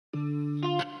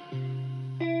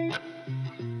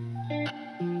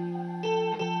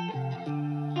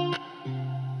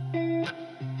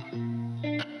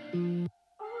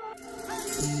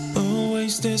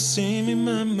the same in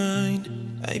my mind.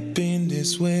 I've been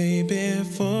this way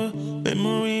before.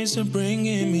 Memories are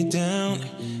bringing me down.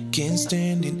 Can't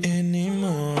stand it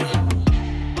anymore.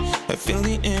 I feel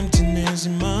the emptiness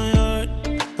in my heart,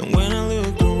 and when I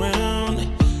look around,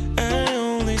 I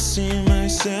only see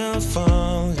myself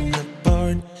falling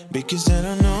apart. Because I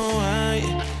don't know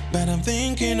why, but I'm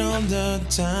thinking all the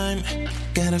time.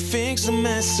 Gotta fix the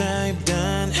mess I've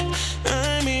done.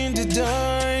 I'm in the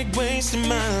dark, wasting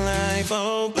my life.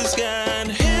 Oh, please God,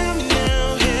 help me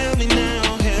now, help me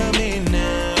now, help me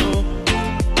now.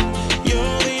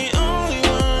 You're the only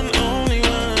one, only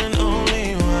one,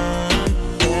 only one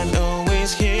that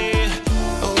always hear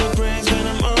all the praise when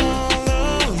I'm all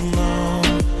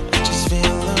alone. I just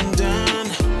feel undone.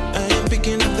 I am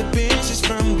picking up the pieces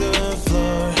from the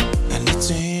floor. I need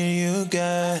to hear you,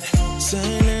 God.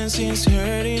 Silence is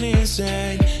hurting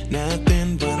inside.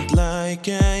 Nothing but like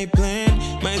I planned.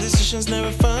 My decisions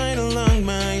never find along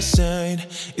my side.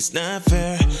 It's not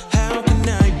fair, how can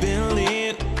I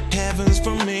believe heaven's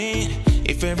for me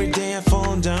if every day I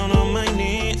fall down on my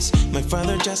knees? My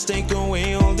Father, just take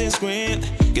away all this greed,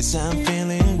 cause I'm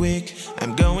feeling weak.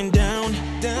 I'm going down,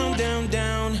 down, down,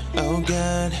 down. Oh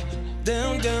God,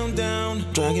 down, down, down,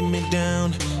 dragging me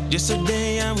down.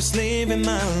 Yesterday I was living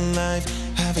my life,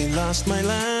 having lost my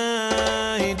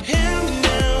light. Help me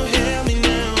now, help me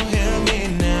now, help me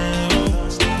now.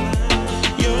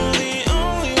 You're the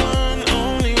only one,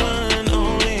 only one,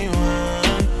 only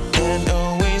one that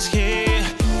always hear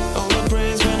all the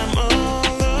praise when I'm all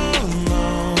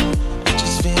alone. I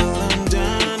just feel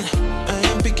undone. I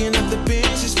am picking up the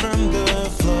pieces from the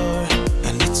floor.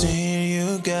 I need to hear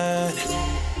you, God.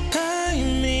 I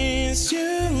miss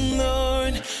you,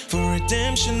 Lord. For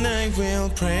redemption I will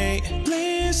pray.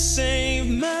 Please save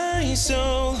my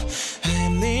soul. I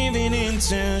am living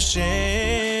into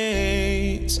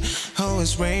shades,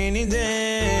 always rainy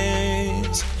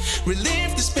days.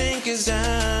 Relieve this pain cause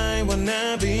I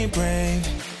wanna be brave.